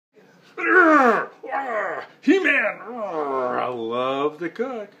He-Man! I love to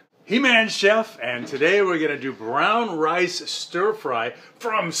cook. He-Man Chef, and today we're going to do brown rice stir fry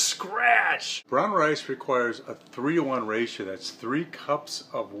from scratch. Brown rice requires a 3-to-1 ratio. That's 3 cups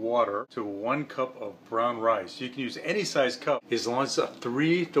of water to 1 cup of brown rice. You can use any size cup as long as it's a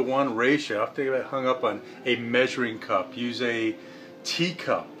 3-to-1 ratio. I have to get hung up on a measuring cup. Use a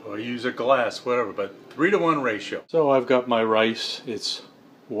teacup or use a glass, whatever, but 3-to-1 ratio. So I've got my rice. It's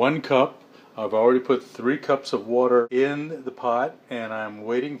 1 cup. I've already put 3 cups of water in the pot and I'm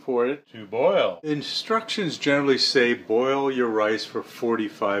waiting for it to boil. Instructions generally say boil your rice for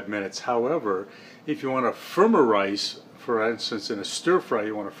 45 minutes. However, if you want a firmer rice, for instance in a stir fry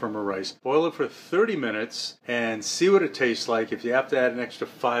you want a firmer rice, boil it for 30 minutes and see what it tastes like. If you have to add an extra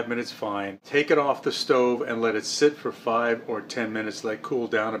 5 minutes, fine. Take it off the stove and let it sit for 5 or 10 minutes, let it cool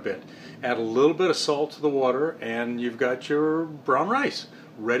down a bit. Add a little bit of salt to the water and you've got your brown rice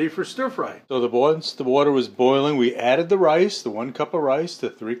ready for stir fry. So once the water was boiling, we added the rice, the 1 cup of rice to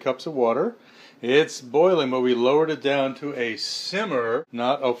 3 cups of water. It's boiling, but we lowered it down to a simmer,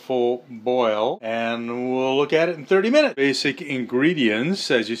 not a full boil, and we'll look at it in 30 minutes. Basic ingredients,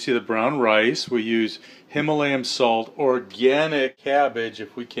 as you see, the brown rice, we use Himalayan salt, organic cabbage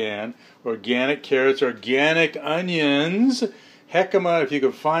if we can, organic carrots, organic onions, jicama, if you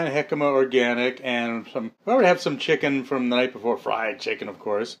can find jicama organic, and we already have some chicken from the night before, fried chicken of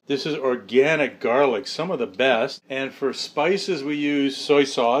course. This is organic garlic, some of the best. And for spices we use soy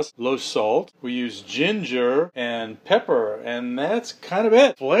sauce, low salt. We use ginger and pepper, and that's kind of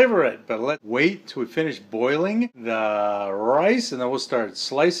it. Flavor it, but let's wait till we finish boiling the rice and then we'll start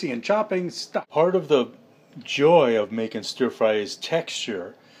slicing and chopping stuff. Part of the joy of making stir fry is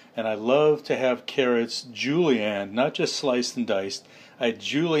texture. And I love to have carrots julienne, not just sliced and diced. I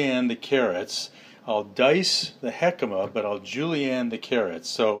julienne the carrots. I'll dice the jicama, but I'll julienne the carrots.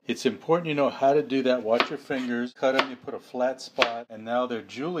 So it's important you know how to do that. Watch your fingers. Cut them, you put a flat spot, and now they're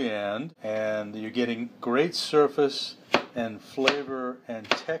julienned, and you're getting great surface and flavor and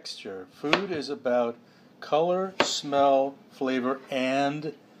texture. Food is about color, smell, flavor,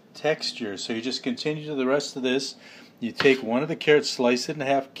 and texture. So you just continue to the rest of this. You take one of the carrots, slice it in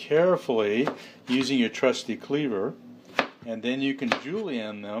half carefully using your trusty cleaver, and then you can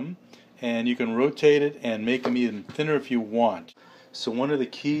julienne them, and you can rotate it and make them even thinner if you want. So one of the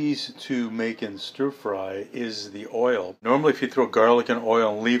keys to making stir fry is the oil. Normally if you throw garlic in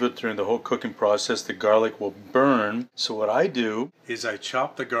oil and leave it during the whole cooking process, the garlic will burn. So what I do is I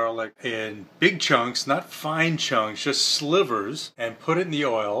chop the garlic in big chunks, not fine chunks, just slivers, and put it in the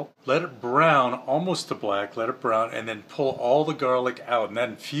oil. Let it brown almost to black, let it brown, and then pull all the garlic out. And that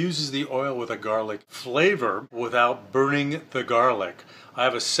infuses the oil with a garlic flavor without burning the garlic. I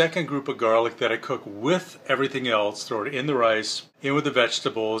have a second group of garlic that I cook with everything else, throw it in the rice, in with the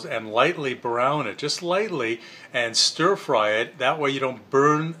vegetables, and lightly brown it, just lightly, and stir fry it. That way you don't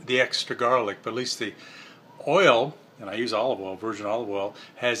burn the extra garlic, but at least the oil, and I use olive oil, virgin olive oil,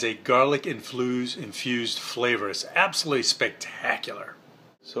 has a garlic infused flavor. It's absolutely spectacular.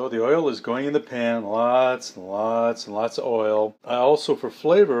 So the oil is going in the pan, lots and lots and lots of oil. I also, for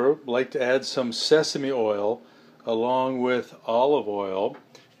flavor, like to add some sesame oil along with olive oil.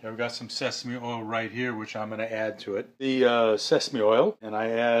 I've got some sesame oil right here, which I'm going to add to it. The sesame oil, and I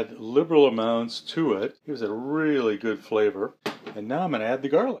add liberal amounts to it. Gives it a really good flavor. And now I'm going to add the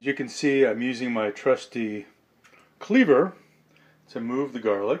garlic. As you can see, I'm using my trusty cleaver to move the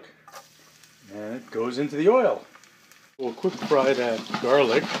garlic, and it goes into the oil. We'll quick fry that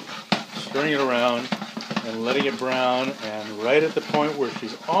garlic, stirring it around and letting it brown, and right at the point where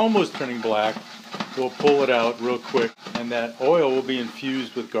she's almost turning black, we'll pull it out real quick, and that oil will be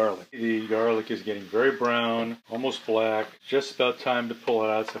infused with garlic. The garlic is getting very brown, almost black. Just about time to pull it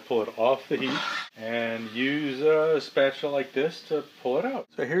out, so pull it off the heat and use a spatula like this to pull it out.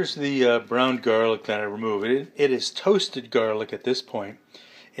 So here's the browned garlic that I removed. It is toasted garlic at this point,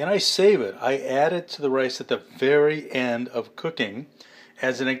 and I save it. I add it to the rice at the very end of cooking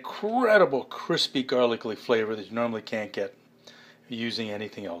as an incredible crispy garlicky flavor that you normally can't get using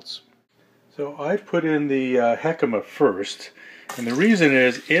anything else. So I put in the jicama first, and the reason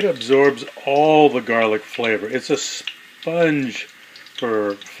is it absorbs all the garlic flavor. It's a sponge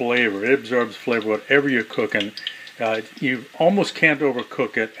for flavor. It absorbs flavor whatever you're cooking. You almost can't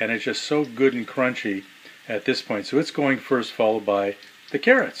overcook it, and it's just so good and crunchy at this point. So it's going first, followed by the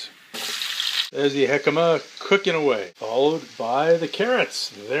carrots. There's the jicama cooking away, followed by the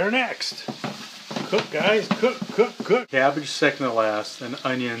carrots. They're next. Cook, guys, cook, cook, cook. Cabbage second to last, and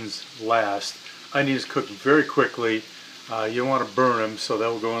onions last. Onions cook very quickly. You don't want to burn them, so that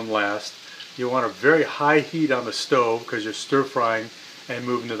will go in last. You want a very high heat on the stove because you're stir frying, and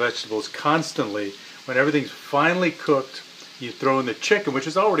moving the vegetables constantly. When everything's finally cooked, you throw in the chicken, which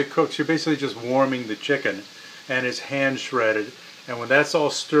is already cooked. So you're basically just warming the chicken, and it's hand shredded. And when that's all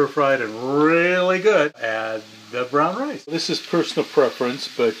stir-fried and really good, add the brown rice. This is personal preference,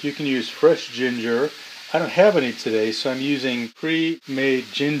 but you can use fresh ginger. I don't have any today, so I'm using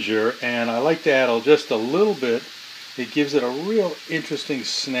pre-made ginger, and I like to add just a little bit. It gives it a real interesting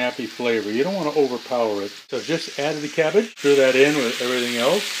snappy flavor. You don't want to overpower it. So just add the cabbage, stir that in with everything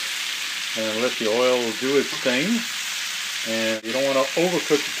else, and let the oil do its thing. And you don't want to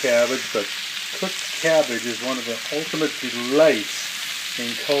overcook the cabbage, but cooked cabbage is one of the ultimate delights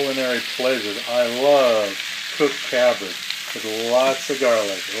in culinary pleasures. I love cooked cabbage with lots of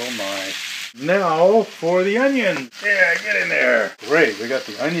garlic. Oh my. Now for the onions. Yeah, get in there. Great, we got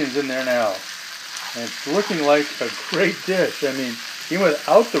the onions in there now. And it's looking like a great dish. I mean, even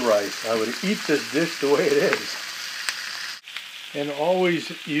without the rice, I would eat this dish the way it is. And always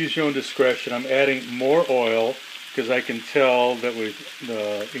use your own discretion. I'm adding more oil because I can tell that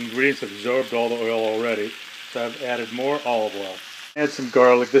the ingredients have absorbed all the oil already. So I've added more olive oil. Add some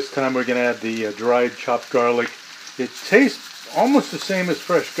garlic. This time we're going to add the dried chopped garlic. It tastes almost the same as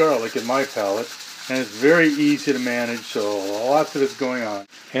fresh garlic in my palate, and it's very easy to manage, so lots of it's going on.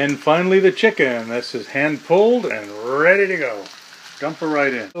 And finally the chicken. This is hand pulled and ready to go. Dump it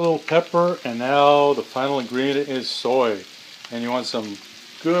right in. A little pepper, and now the final ingredient is soy. And you want some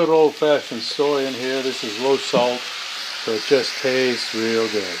good old-fashioned soy in here. This is low salt, so it just tastes real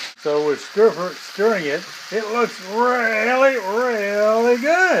good. So we're stirring it. It looks really, really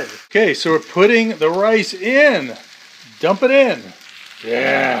good. Okay, so we're putting the rice in. Dump it in.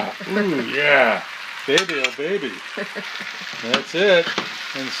 Yeah. Ooh, yeah. Baby, oh baby. That's it.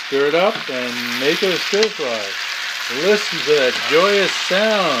 And stir it up and make it a stir fry. Listen to that joyous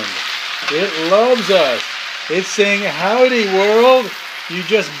sound. It loves us. It's saying, howdy world. You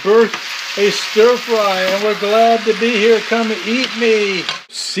just birthed a stir fry and we're glad to be here. Come eat me.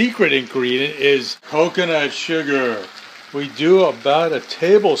 Secret ingredient is coconut sugar. We do about a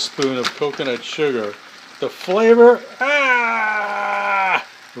tablespoon of coconut sugar. The flavor,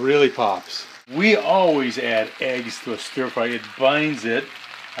 really pops. We always add eggs to a stir fry. It binds it.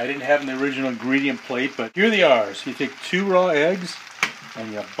 I didn't have an original ingredient plate, but here they are. So you take 2 raw eggs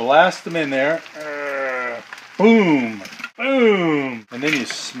and you blast them in there. Boom, boom. And then you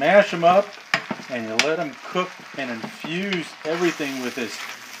smash them up and you let them cook and infuse everything with this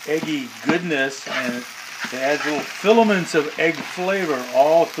eggy goodness, and it adds little filaments of egg flavor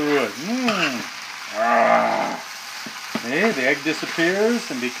all through it. See, the egg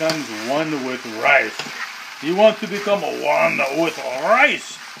disappears and becomes one with rice. You want to become one with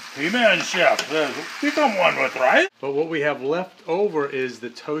rice? He-Man Chef says, become one with rice. But what we have left over is the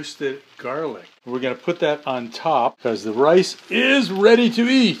toasted garlic. We're going to put that on top because the rice is ready to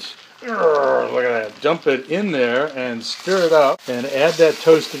eat. Look at that. Dump it in there and stir it up and add that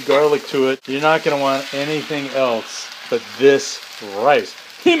toasted garlic to it. You're not going to want anything else but this rice.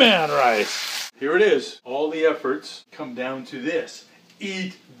 He-Man rice. Here it is. All the efforts come down to this.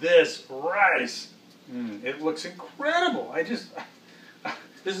 Eat this rice. It looks incredible.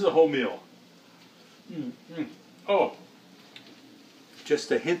 This is a whole meal. Oh,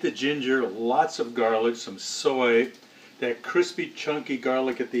 just a hint of ginger, lots of garlic, some soy, that crispy, chunky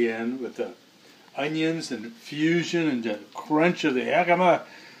garlic at the end with the onions and fusion and the crunch of the yakima.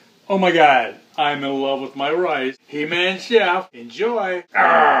 Oh my God, I'm in love with my rice. He-Man Chef, enjoy.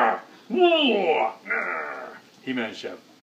 He-Man Chef.